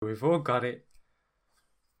we've all got it.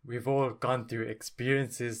 We've all gone through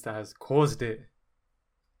experiences that has caused it.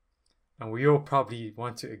 And we all probably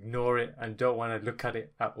want to ignore it and don't want to look at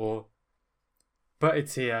it at all. But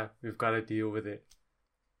it's here. We've got to deal with it.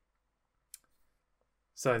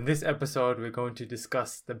 So in this episode, we're going to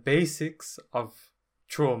discuss the basics of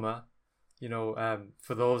trauma,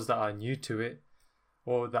 for those that are new to it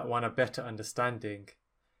or that want a better understanding,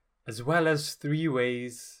 as well as 3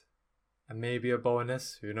 ways, and maybe a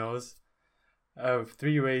bonus, who knows, of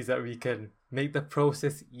 3 ways that we can make the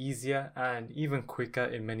process easier and even quicker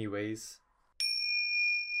in many ways.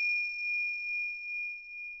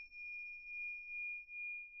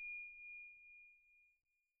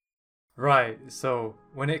 Right, so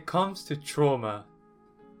when it comes to trauma,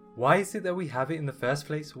 why is it that we have it in the first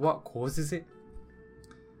place? What causes it?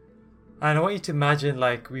 And I want you to imagine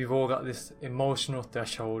like we've all got this emotional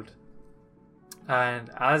threshold.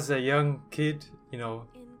 And as a young kid,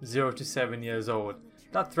 0 to 7 years old,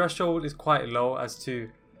 that threshold is quite low as to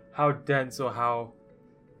how dense or how,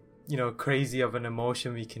 crazy of an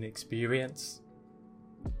emotion we can experience.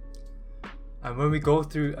 And when we go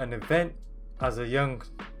through an event as a young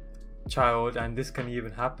child, and this can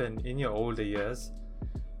even happen in your older years,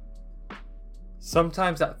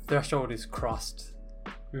 sometimes that threshold is crossed.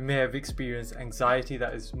 We may have experienced anxiety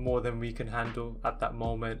that is more than we can handle at that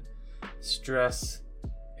moment, stress,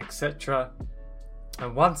 etc.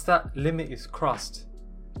 And once that limit is crossed,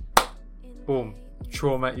 boom,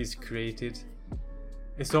 trauma is created.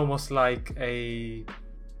 It's almost like a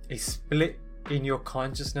split in your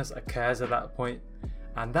consciousness occurs at that point.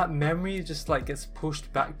 And that memory just like gets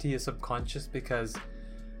pushed back to your subconscious because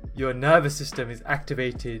your nervous system is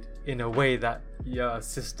activated in a way that your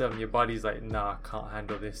body's like, nah, I can't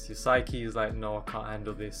handle this. Your psyche is like, no, I can't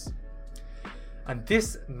handle this. And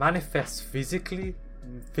this manifests physically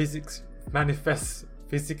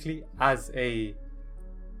as a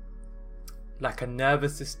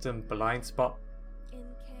nervous system blind spot.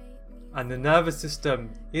 And the nervous system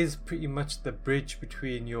is pretty much the bridge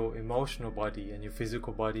between your emotional body and your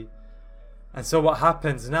physical body. And so what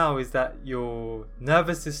happens now is that your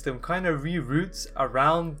nervous system kind of reroutes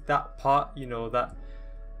around that part, that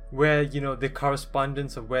where, the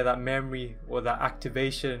correspondence of where that memory or that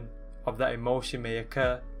activation of that emotion may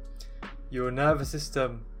occur. Your nervous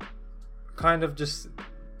system kind of just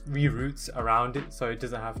reroutes around it so it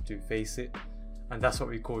doesn't have to face it. And that's what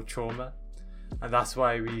we call trauma. And that's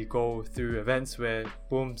why we go through events where,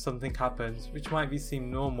 boom, something happens, which might seem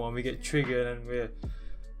normal, and we get triggered and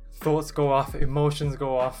thoughts go off, emotions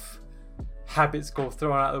go off, habits go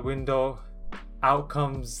thrown out the window, out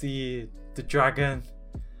comes the dragon,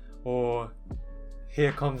 or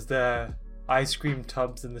here comes the ice cream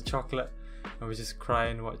tubs and the chocolate, and we're just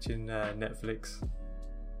crying watching Netflix.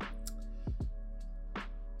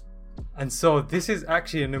 And so this is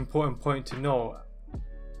actually an important point to know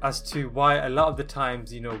as to why a lot of the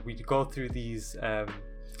times, we go through these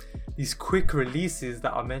quick releases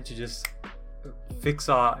that are meant to just fix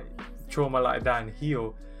our trauma like that and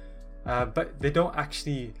heal, but they don't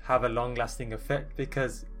actually have a long-lasting effect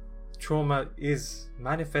because trauma is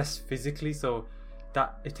manifests physically, so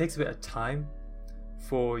that it takes a bit of time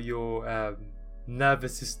for your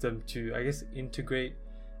nervous system to, I guess, integrate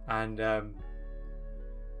and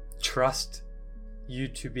trust you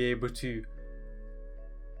to be able to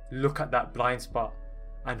look at that blind spot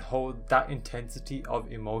and hold that intensity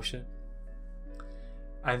of emotion.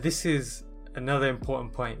 And this is another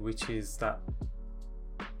important point, which is that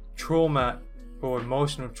trauma or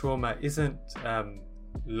emotional trauma isn't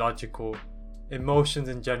logical. Emotions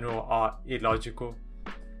in general are illogical,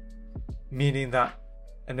 meaning that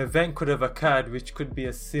an event could have occurred which could be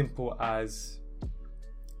as simple as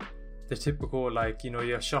the typical,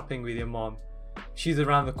 you're shopping with your mom, she's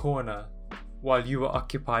around the corner while you were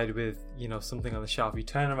occupied with, something on the shelf. You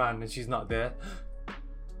turn around and she's not there,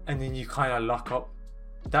 and then you kind of lock up.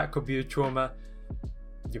 That could be a trauma.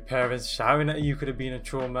 Your parents shouting at you could have been a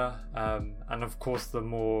trauma, and of course the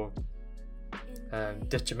more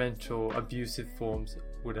detrimental, abusive forms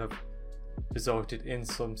would have resulted in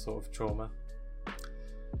some sort of trauma.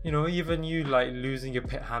 Even you losing your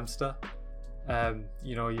pet hamster.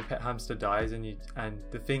 Your pet hamster dies, and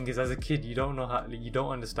the thing is, as a kid, you don't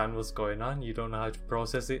understand what's going on, you don't know how to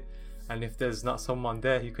process it, and if there's not someone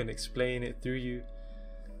there who can explain it through you,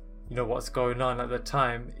 what's going on at the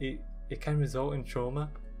time, it can result in trauma.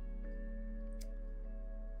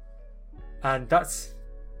 And that's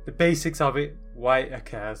the basics of it, why it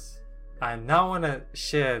occurs. And now I want to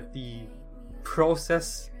share the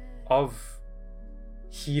process of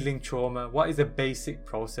healing trauma. What is a basic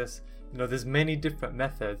process? There's many different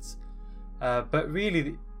methods, but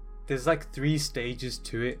really there's like 3 stages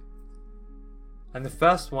to it. And the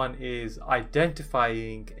first one is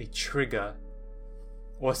identifying a trigger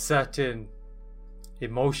or certain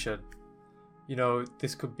emotion. You know,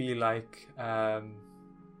 this could be like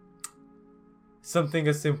something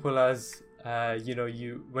as simple as you know,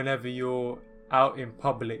 whenever you're out in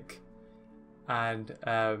public and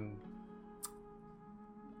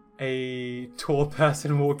a tall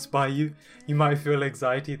person walks by you, you might feel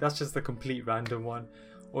anxiety. That's just a complete random one.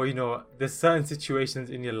 Or, you know, there's certain situations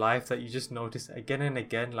in your life that you just notice again and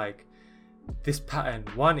again, like this pattern.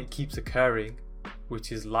 One, it keeps occurring,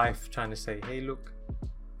 which is life trying to say, hey, look,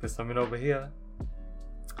 there's something over here.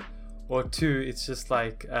 Or 2, it's just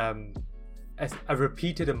like a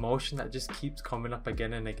repeated emotion that just keeps coming up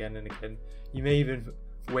again and again and again. You may even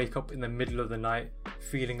wake up in the middle of the night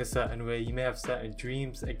feeling a certain way. You may have certain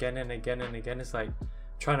dreams again and again and again. It's like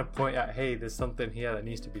trying to point out, hey, there's something here that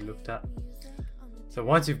needs to be looked at. So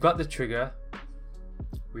once you've got the trigger,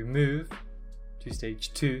 we move to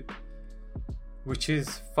stage 2, which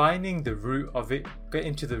is finding the root of it. Get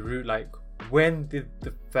into the root, like when did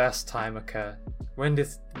the first time occur? When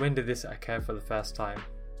did this occur for the first time?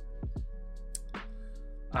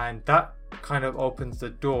 And that kind of opens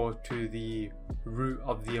the door to the root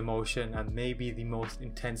of the emotion and maybe the most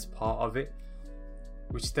intense part of it,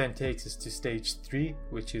 which then takes us to stage 3,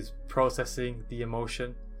 which is processing the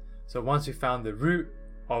emotion. So once we found the root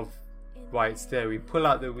of why it's there, we pull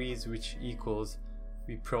out the weeds, which equals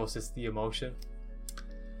we process the emotion.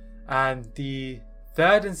 And the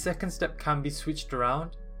third and second step can be switched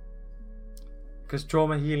around, because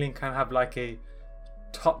trauma healing can have like a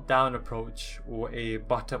top-down approach or a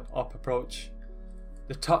bottom-up approach.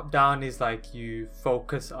 The top-down is like you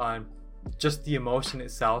focus on just the emotion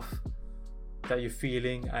itself that you're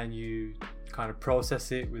feeling and you kind of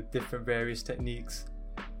process it with different various techniques.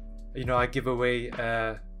 You know, I give away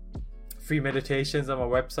free meditations on my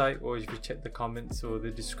website, or if you check the comments or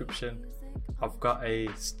the description, I've got a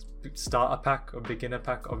starter pack or beginner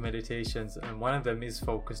pack of meditations, and one of them is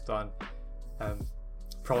focused on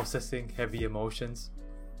processing heavy emotions.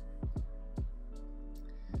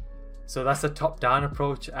 So that's a top-down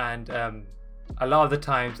approach, and a lot of the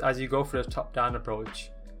times as you go for a top-down approach,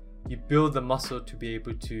 you build the muscle to be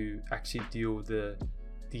able to actually deal with the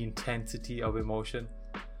intensity of emotion.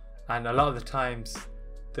 And a lot of the times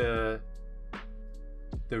the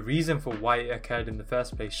reason for why it occurred in the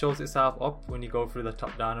first place shows itself up when you go through the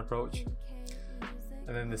top-down approach.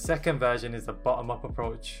 And then the second version is the bottom-up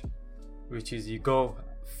approach, which is you go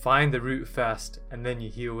find the root first and then you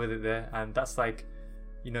heal with it there. And that's like,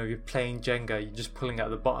 you know, you're playing Jenga, you're just pulling out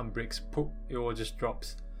the bottom bricks, poof, it all just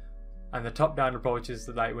drops. And the top-down approach is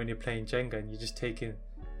like when you're playing Jenga and you're just taking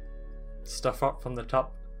stuff up from the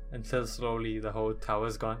top until slowly the whole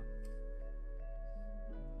tower's gone.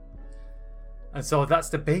 And so that's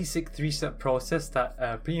the basic 3-step process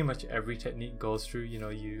that pretty much every technique goes through. You know,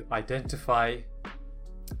 you identify,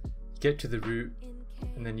 get to the root,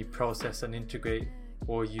 and then you process and integrate,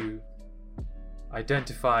 or you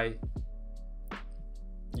identify,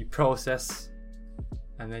 you process,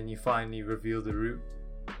 and then you finally reveal the root.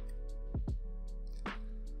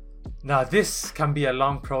 Now this can be a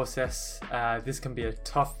long process, this can be a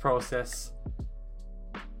tough process,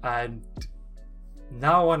 and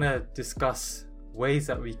now I want to discuss ways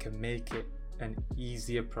that we can make it an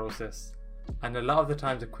easier process, and a lot of the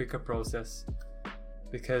times a quicker process,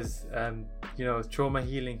 because you know, trauma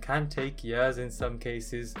healing can take years in some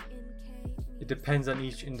cases. It depends on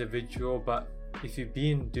each individual, but if you've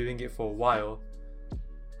been doing it for a while,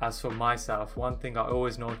 as for myself, one thing I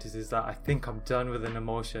always notice is that I think I'm done with an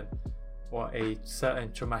emotion or a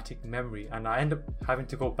certain traumatic memory, and I end up having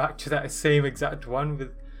to go back to that same exact one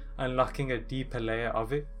with unlocking a deeper layer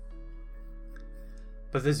of it.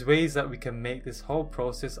 But there's ways that we can make this whole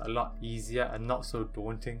process a lot easier and not so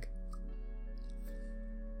daunting.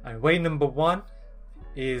 And way number 1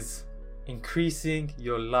 is increasing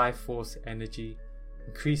your life force energy,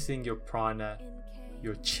 increasing your prana,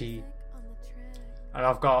 your chi. And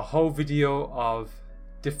I've got a whole video of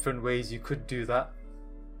different ways you could do that.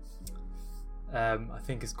 I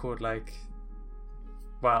think it's called like,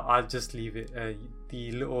 well, I'll just leave it.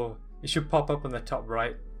 It should pop up on the top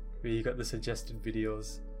right where you got the suggested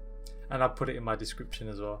videos, and I'll put it in my description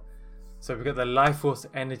as well. So we've got the life force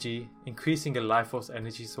energy, increasing your life force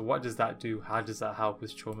energy. So what does that do? How does that help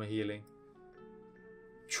with trauma healing?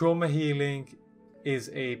 Trauma healing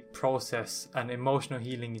is a process, and emotional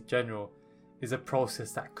healing in general is a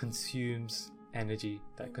process that consumes energy,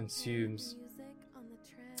 that consumes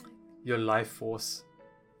your life force.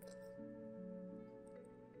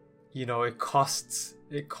 it costs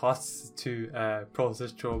to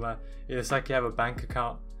process trauma. It's like you have a bank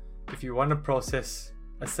account. If you want to process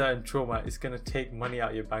a certain trauma, it's going to take money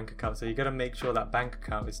out of your bank account, so you got to make sure that bank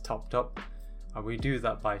account is topped up. And we do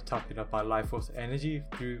that by topping up our life force energy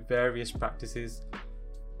through various practices,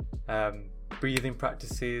 breathing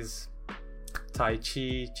practices, Tai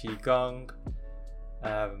Chi, Qigong,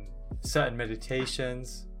 certain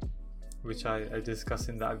meditations, which I discussed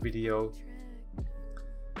in that video.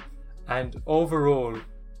 And overall,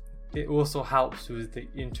 it also helps with the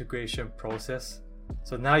integration process.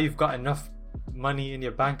 So now you've got enough money in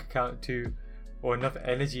your bank account or enough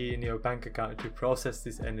energy in your bank account to process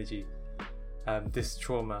this energy, this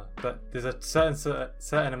trauma. But there's a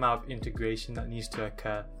certain amount of integration that needs to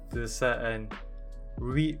occur. There's a certain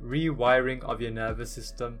rewiring of your nervous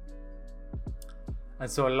system. And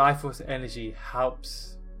so life force energy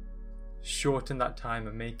helps shorten that time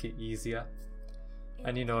and make it easier.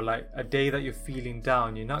 And like a day that you're feeling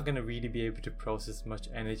down, you're not going to really be able to process much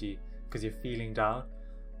energy because you're feeling down.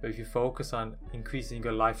 But if you focus on increasing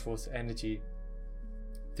your life force energy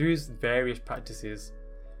through various practices,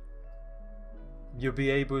 you'll be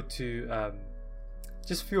able to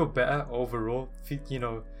just feel better overall.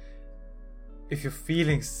 If you're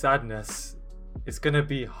feeling sadness, it's going to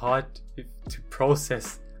be hard to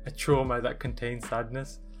process a trauma that contains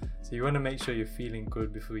sadness. So you want to make sure you're feeling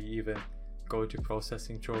good before you even go to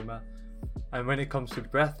processing trauma. And when it comes to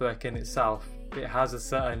breathwork in itself, it has a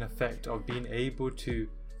certain effect of being able to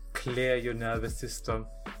clear your nervous system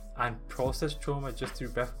and process trauma just through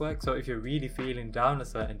breathwork. So if you're really feeling down a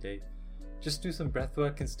certain day, just do some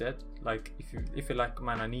breathwork instead. Like if you're like,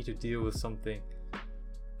 man, I need to deal with something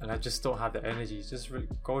and I just don't have the energy, just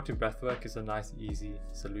go to breathwork. Is a nice easy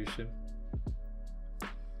solution.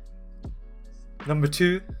 Number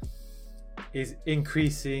 2 is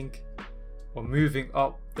increasing or moving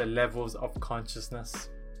up the levels of consciousness.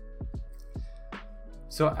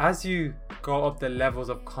 So as you go up the levels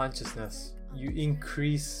of consciousness, you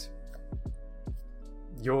increase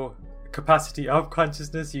your capacity of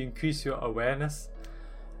consciousness, you increase your awareness.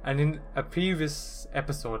 And in a previous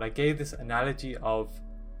episode, I gave this analogy of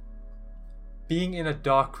being in a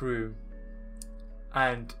dark room,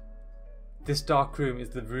 and this dark room is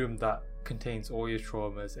the room that contains all your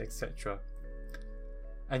traumas, etc.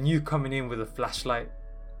 And you coming in with a flashlight,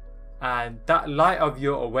 and that light of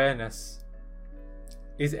your awareness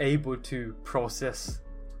is able to process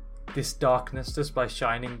this darkness just by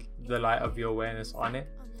shining the light of your awareness on it.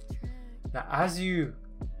 Now, as you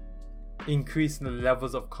increase in the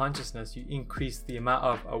levels of consciousness, you increase the amount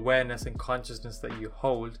of awareness and consciousness that you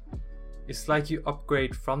hold. It's like you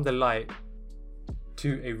upgrade from the light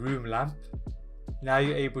to a room lamp. Now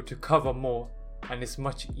you're able to cover more, and it's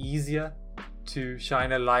much easier to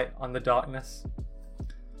shine a light on the darkness.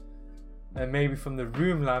 And maybe from the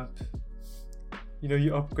room lamp,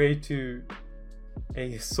 you upgrade to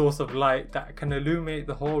a source of light that can illuminate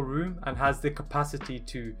the whole room and has the capacity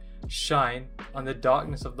to shine on the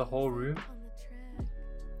darkness of the whole room.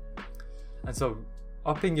 And so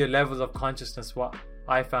upping your levels of consciousness, what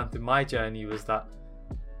I found through my journey was that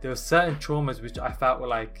there were certain traumas which I felt were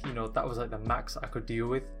like, that was like the max I could deal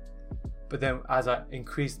with. But then as I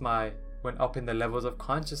went up in the levels of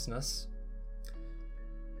consciousness,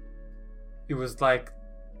 it was like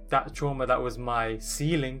that trauma that was my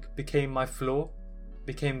ceiling became my floor,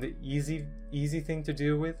 became the easy thing to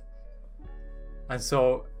deal with. And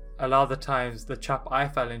so a lot of the times the trap I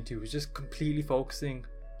fell into was just completely focusing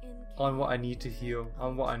on what I need to heal,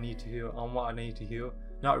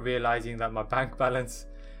 not realizing that my bank balance,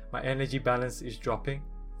 my energy balance is dropping.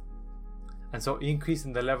 And so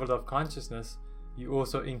increasing the level of consciousness, you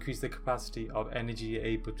also increase the capacity of energy you're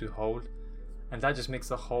able to hold, and that just makes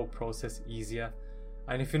the whole process easier.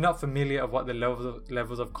 And if you're not familiar of what the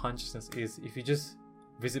levels of consciousness is, if you just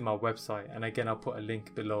visit my website, and again I'll put a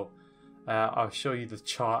link below, I'll show you the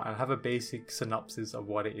chart and have a basic synopsis of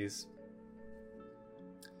what it is.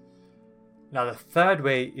 Now the third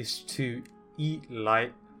way is to eat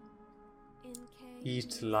light.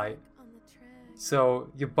 Eat light.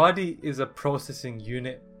 So your body is a processing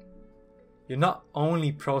unit. You're not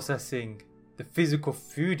only processing the physical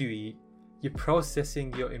food you eat, you're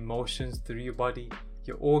processing your emotions through your body.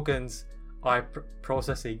 Your organs are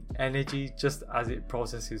processing energy just as it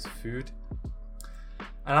processes food.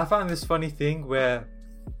 And I found this funny thing where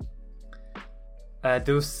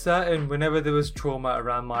whenever there was trauma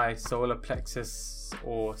around my solar plexus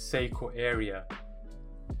or sacral area,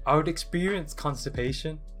 I would experience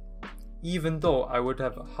constipation, even though I would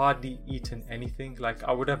have hardly eaten anything. Like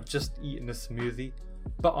I would have just eaten a smoothie,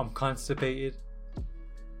 but I'm constipated.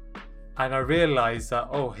 And I realized that,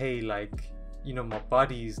 oh hey, like, you know, my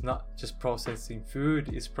body is not just processing food,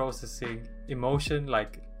 it's processing emotion,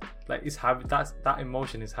 like it's having that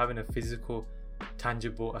emotion is having a physical,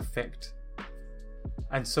 tangible effect.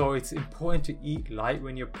 And so it's important to eat light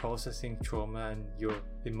when you're processing trauma and you're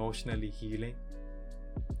emotionally healing,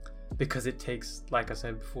 because it takes, like I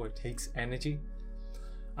said before, it takes energy.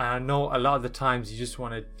 And I know a lot of the times you just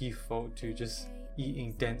want to default to just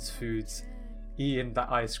eating dense foods, eating that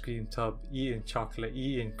ice cream tub, eating chocolate,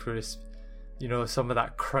 eating crisp, you know, some of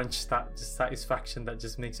that crunch, that just satisfaction that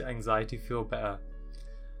just makes your anxiety feel better.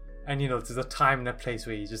 And you know, there's a time and a place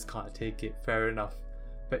where you just can't take it, fair enough.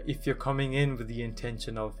 But if you're coming in with the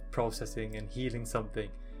intention of processing and healing something,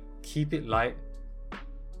 keep it light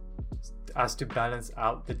as to balance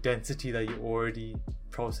out the density that you're already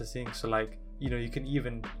processing. So like, you know, you can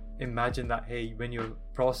even imagine that, hey, when you're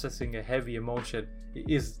processing a heavy emotion, it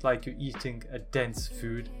is like you're eating a dense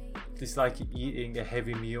food. It's like you're eating a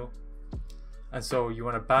heavy meal. And so you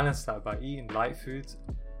want to balance that by eating light foods,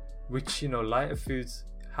 which, you know, lighter foods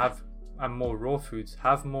have, and more raw foods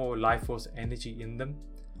have more life force energy in them,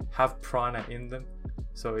 have prana in them.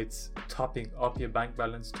 So it's topping up your bank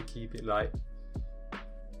balance to keep it light.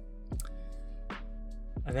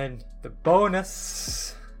 And then the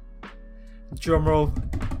bonus, drum roll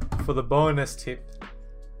for the bonus tip.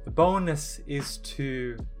 The bonus is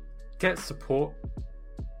to get support,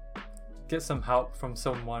 get some help from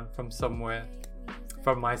someone, from somewhere,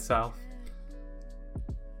 from myself.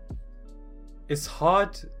 It's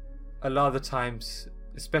hard a lot of the times,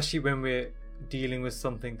 especially when we're dealing with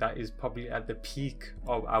something that is probably at the peak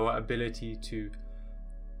of our ability to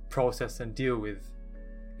process and deal with.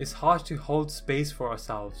 It's hard to hold space for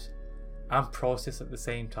ourselves and process at the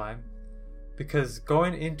same time, because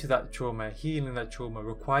going into that trauma, healing that trauma,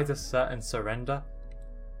 requires a certain surrender,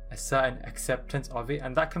 a certain acceptance of it,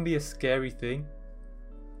 and that can be a scary thing.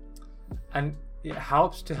 And it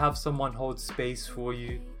helps to have someone hold space for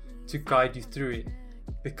you to guide you through it,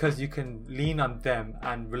 because you can lean on them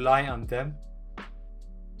and rely on them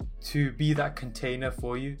to be that container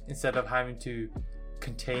for you instead of having to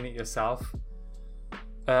contain it yourself.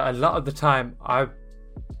 A lot of the time I've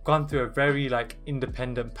gone through a very like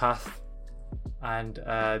independent path, and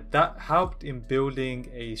that helped in building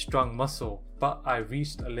a strong muscle, but I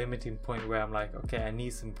reached a limiting point where I'm like, okay, I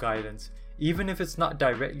need some guidance, even if it's not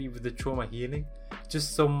directly with the trauma healing,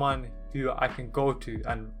 just someone who I can go to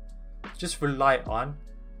and just rely on.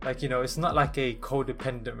 Like, you know, it's not like a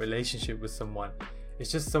codependent relationship with someone,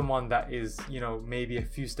 it's just someone that is, you know, maybe a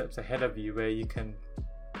few steps ahead of you, where you can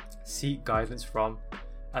seek guidance from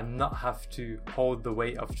and not have to hold the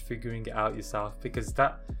weight of figuring it out yourself, because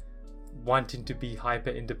that wanting to be hyper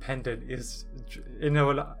independent is in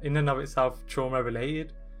and of itself trauma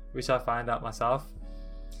related, which I find out myself.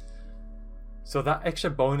 So that extra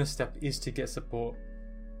bonus step is to get support.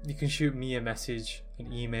 You can shoot me a message,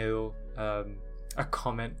 an email, a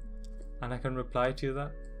comment, and I can reply to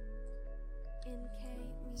that.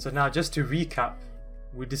 So now, just to recap,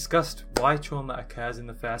 we discussed why trauma occurs in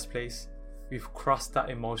the first place. We've crossed that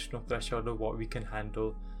emotional threshold of what we can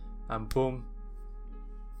handle, and boom,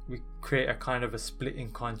 we create a kind of a split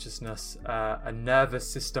in consciousness, a nervous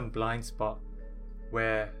system blind spot,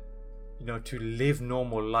 where, you know, to live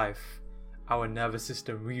normal life, our nervous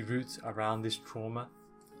system reroutes around this trauma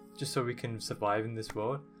just so we can survive in this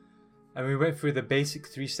world. And we went through the basic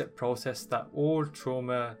 3-step process that all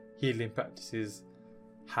trauma healing practices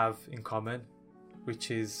have in common,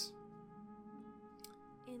 which is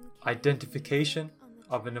identification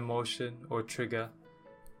of an emotion or trigger,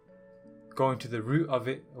 going to the root of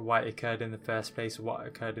it, why it occurred in the first place, what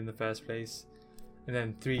occurred in the first place, and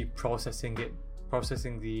then 3, processing it,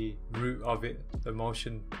 processing the root of it, the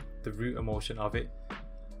root emotion of it.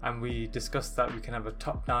 And we discussed that we can have a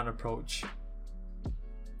top-down approach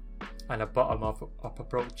and a bottom-up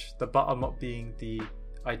approach. The bottom-up being the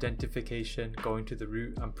identification, going to the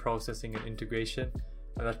root and processing and integration,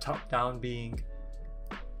 and the top-down being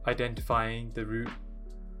identifying the root,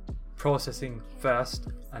 processing first,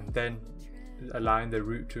 and then allowing the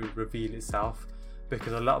root to reveal itself.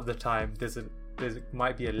 Because a lot of the time there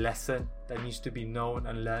might be a lesson that needs to be known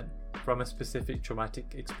and learned from a specific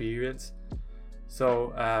traumatic experience.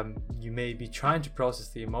 So you may be trying to process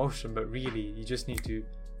the emotion, but really you just need to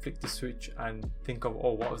flick the switch and think of,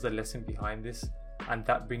 oh, what was the lesson behind this? And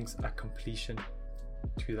that brings a completion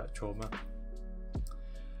to that trauma.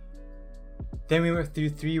 Then we went through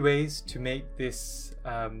 3 ways to make this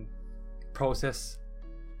process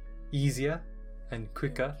easier and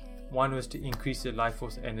quicker. One was to increase your life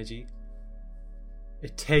force energy.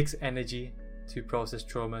 It takes energy to process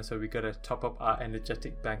trauma, so we got to top up our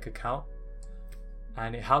energetic bank account.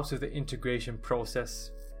 and it helps with the integration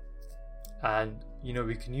process. And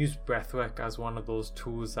we can use breathwork as one of those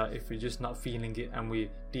tools that if we're just not feeling it and we're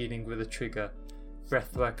dealing with a trigger,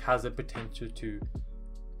 breathwork has the potential to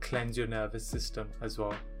cleanse your nervous system as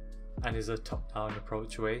well, and is a top-down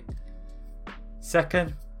approach way.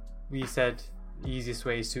 Second, we said the easiest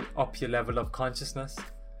way is to up your level of consciousness.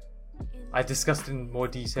 I discussed in more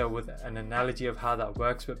detail with an analogy of how that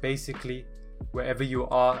works, but basically wherever you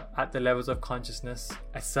are at the levels of consciousness,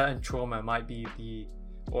 a certain trauma might be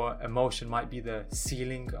or emotion might be the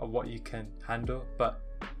ceiling of what you can handle, but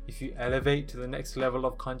if you elevate to the next level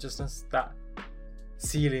of consciousness, that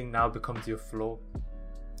ceiling now becomes your floor.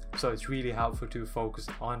 So it's really helpful to focus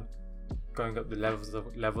on going up the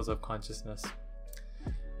levels of consciousness.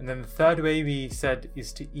 And then the third way we said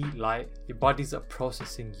is to eat light. Your body's a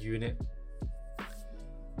processing unit.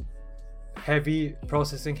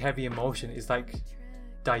 Processing heavy emotion is like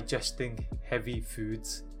digesting heavy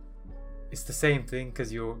foods. It's the same thing,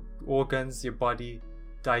 because your organs, your body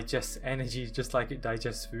digests energy just like it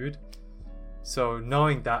digests food. So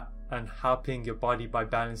knowing that and helping your body by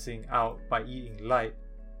balancing out by eating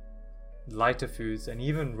lighter foods and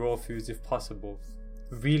even raw foods if possible,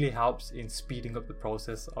 really helps in speeding up the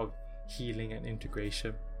process of healing and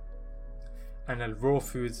integration. And then raw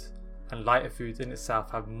foods and lighter foods in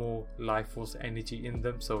itself have more life force energy in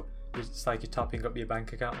them, so it's like you're topping up your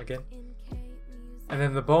bank account again. And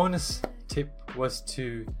then the bonus tip was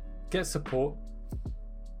to get support.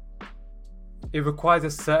 It requires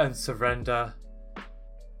a certain surrender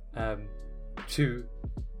to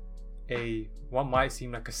what might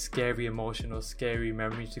seem like a scary emotion or scary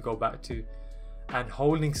memory to go back to, and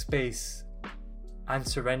holding space and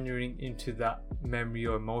surrendering into that memory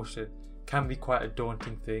or emotion can be quite a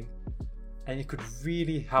daunting thing, and it could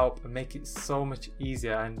really help and make it so much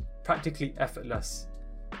easier and practically effortless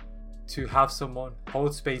to have someone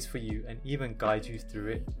hold space for you and even guide you through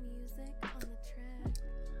it.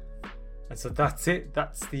 And so that's it.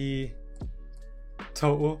 That's the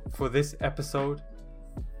total for this episode.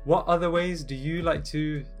 What other ways do you like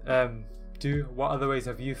to do? What other ways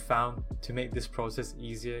have you found to make this process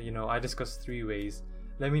easier? I discussed 3 ways.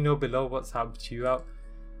 Let me know below what's helped you out.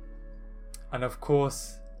 And of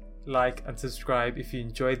course, like and subscribe if you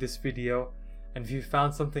enjoyed this video. And if you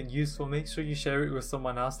found something useful, make sure you share it with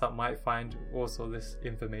someone else that might find also this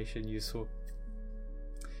information useful.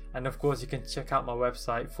 And of course, you can check out my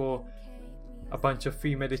website for a bunch of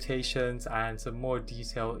free meditations and some more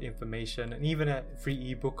detailed information, and even a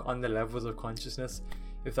free ebook on the levels of consciousness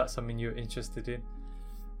if that's something you're interested in.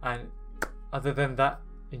 And other than that,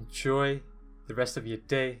 enjoy the rest of your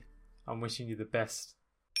day. I'm wishing you the best.